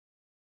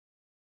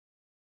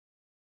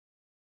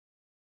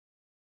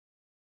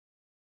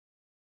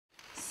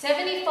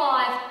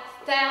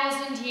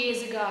75,000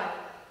 years ago,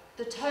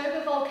 the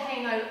Toba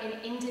volcano in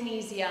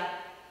Indonesia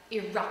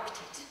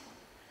erupted.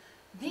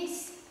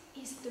 This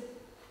is the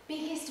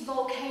biggest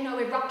volcano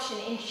eruption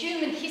in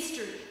human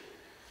history.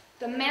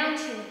 The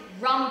mountain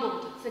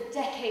rumbled for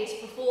decades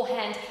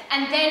beforehand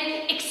and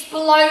then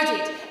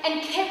exploded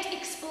and kept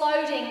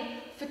exploding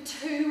for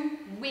 2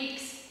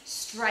 weeks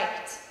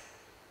straight.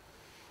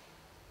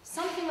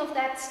 Something of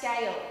that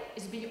scale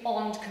is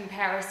beyond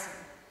comparison.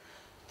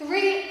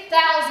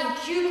 3,000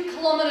 cubic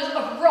kilometres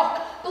of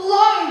rock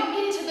blown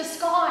into the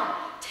sky,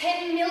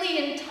 10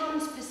 million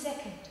tonnes per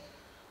second.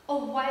 A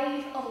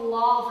wave of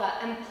lava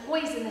and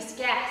poisonous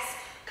gas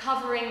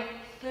covering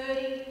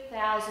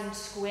 30,000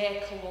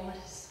 square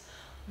kilometres.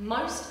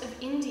 Most of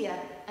India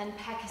and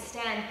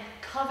Pakistan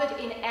covered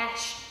in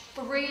ash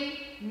 3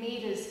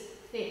 metres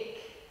thick.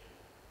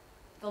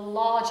 The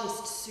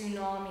largest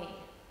tsunami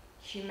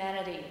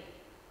humanity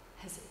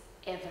has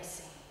ever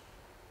seen.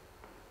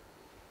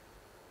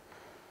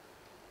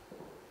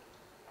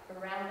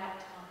 Around that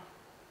time,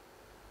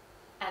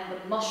 and the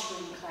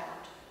mushroom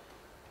cloud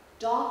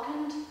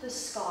darkened the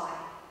sky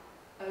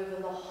over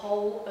the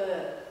whole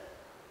earth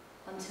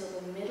until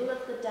the middle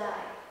of the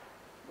day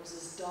was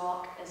as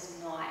dark as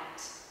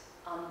night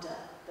under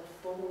the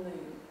full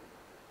moon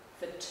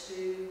for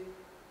 2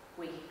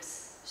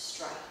 weeks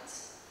straight.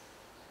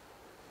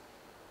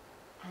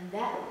 And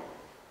that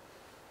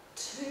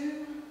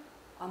 2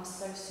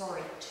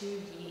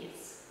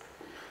 years.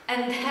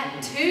 And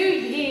that 2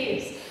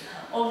 years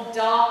of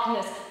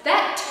darkness,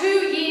 that 2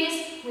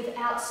 years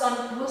without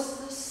sun was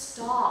the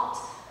start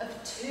of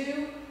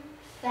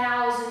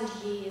 2,000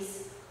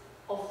 years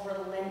of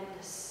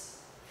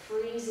relentless,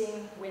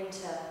 freezing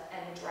winter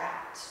and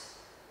drought.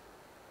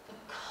 The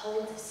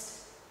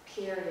coldest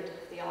period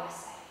of the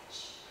Ice Age.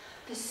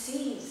 The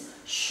seas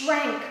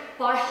shrank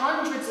by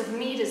hundreds of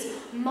metres.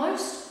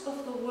 Most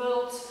of the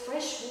world's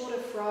fresh water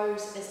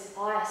froze as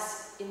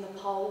ice in the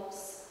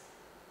poles,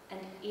 and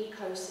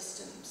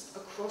ecosystems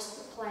across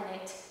the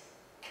planet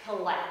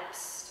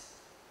collapsed.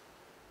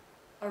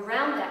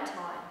 Around that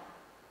time,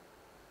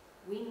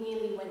 we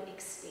nearly went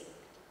extinct.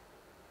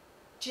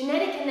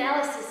 Genetic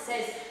analysis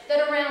says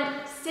that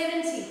around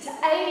 70 to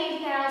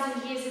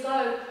 80,000 years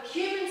ago,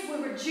 humans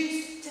were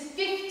reduced to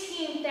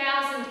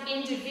 15,000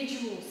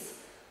 individuals,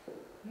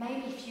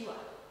 maybe fewer.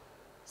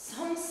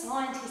 Some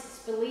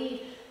scientists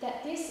believe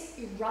that this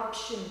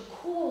eruption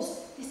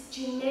caused this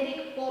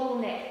genetic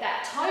bottleneck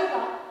that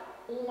Toba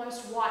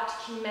almost wiped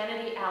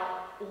humanity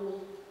out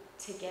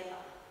altogether.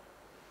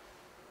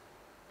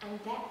 And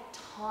that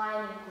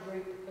tiny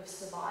group of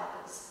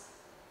survivors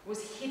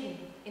was hidden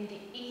in the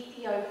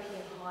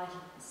Ethiopian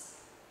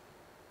highlands.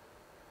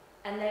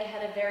 And they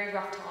had a very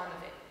rough time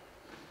of it.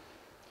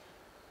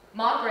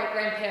 My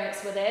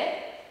great-grandparents were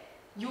there,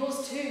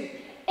 yours too.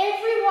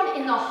 Everyone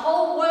in the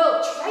whole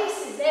world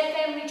traces their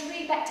family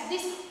tree back to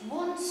this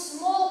one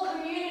small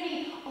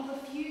community of a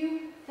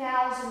few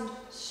thousand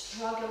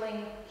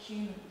struggling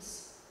humans.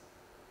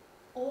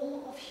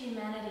 All of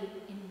humanity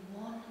in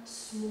one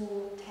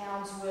small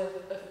town's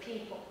worth of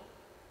people.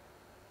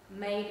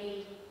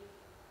 Maybe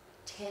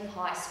 10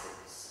 high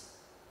schools.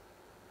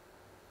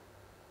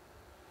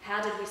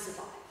 How did we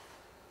survive?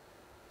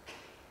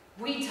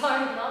 We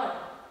don't know.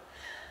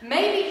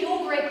 Maybe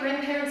your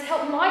great-grandparents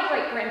helped my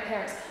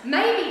great-grandparents.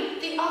 Maybe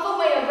the other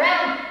way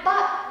around,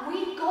 but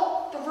we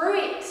got through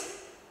it.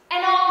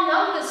 And our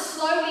numbers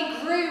slowly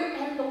grew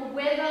and the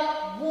weather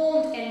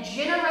warmed, and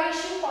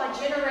generation by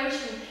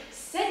generation,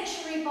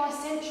 century by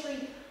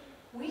century,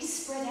 we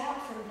spread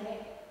out from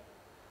there.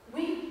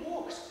 We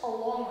walked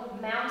along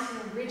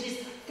mountain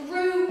ridges,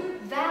 through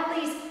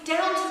valleys,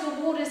 down to the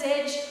water's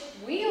edge.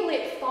 We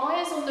lit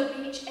fires on the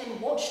beach and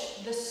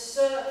watched the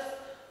surf.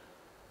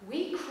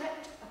 We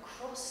crept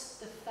across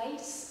the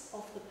face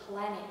of the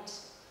planet.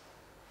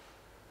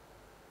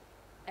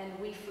 And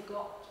we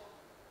forgot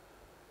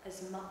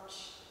as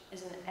much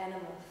as an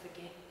animal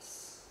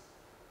forgets.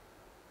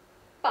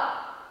 But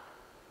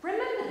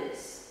remember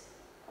this.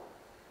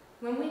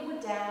 When we were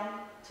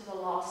down to the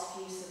last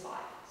few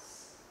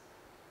survivors,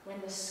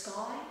 when the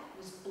sky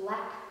was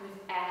black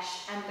with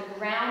ash and the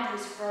ground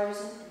was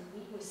frozen and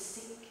we were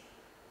sick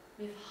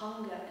with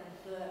hunger and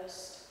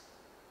thirst,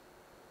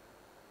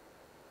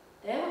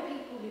 there were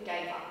people who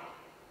gave up.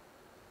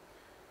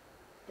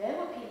 There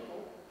were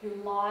people who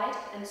lied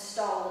and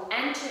stole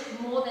and took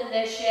more than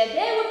their share.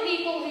 There were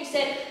people who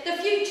said, the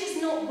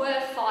future's not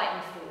worth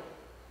fighting for.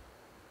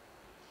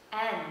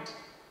 And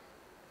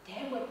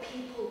there were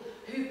people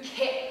who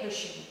kept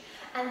pushing.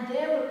 And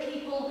there were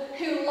people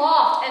who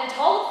laughed and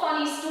told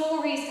funny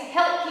stories to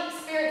help keep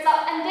spirits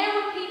up. And there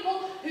were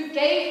people who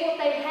gave what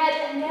they had,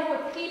 and there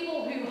were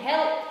people who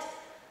helped.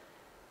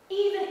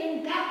 Even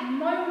in that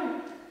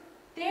moment,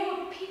 there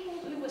were people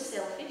who were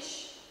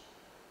selfish,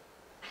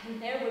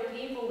 and there were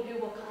people who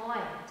were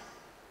kind.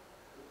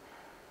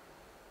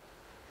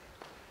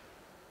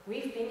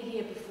 We've been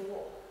here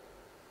before,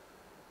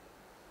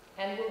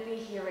 and we'll be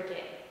here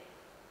again.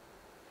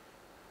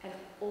 And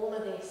all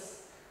of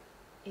this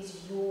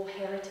is your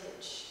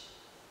heritage.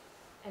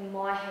 and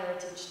my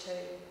heritage too.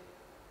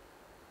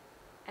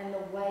 And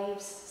the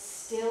waves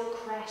still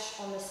crash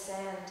on the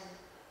sand,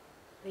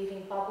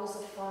 leaving bubbles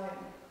of foam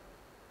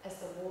as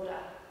the water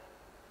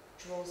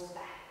draws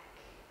back.